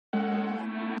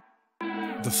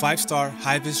5-star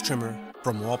Hi-Viz trimmer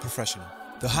from Wahl Professional.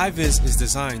 The Hi-Viz is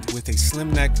designed with a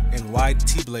slim neck and wide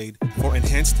T-blade for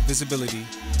enhanced visibility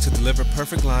to deliver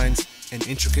perfect lines and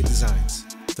intricate designs.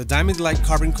 The diamond-like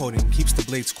carbon coating keeps the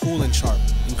blades cool and sharp,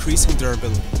 increasing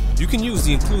durability. You can use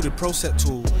the included Pro Set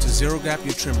tool to zero gap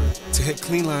your trimmer to hit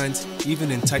clean lines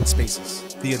even in tight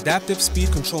spaces. The adaptive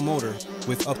speed control motor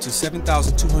with up to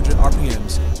 7,200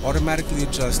 RPMs automatically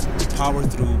adjusts to power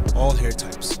through all hair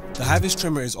types. The Hi-Viz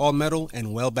trimmer is all metal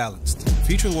and well balanced,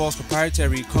 featuring Wahl's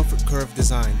proprietary comfort curve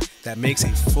design that makes a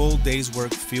full day's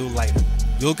work feel lighter.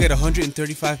 You'll get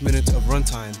 135 minutes of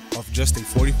runtime off just a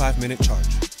 45-minute charge.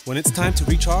 When it's time to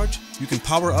recharge, you can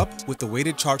power up with the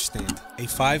weighted charge stand, a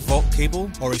 5-volt cable,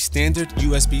 or a standard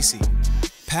USB-C.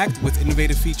 Packed with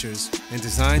innovative features and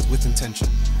designed with intention,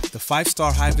 the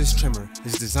 5-star Hi-Viz trimmer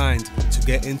is designed to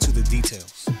get into the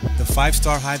details. The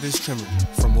 5-star Hi-Viz trimmer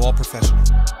from Wahl Professional.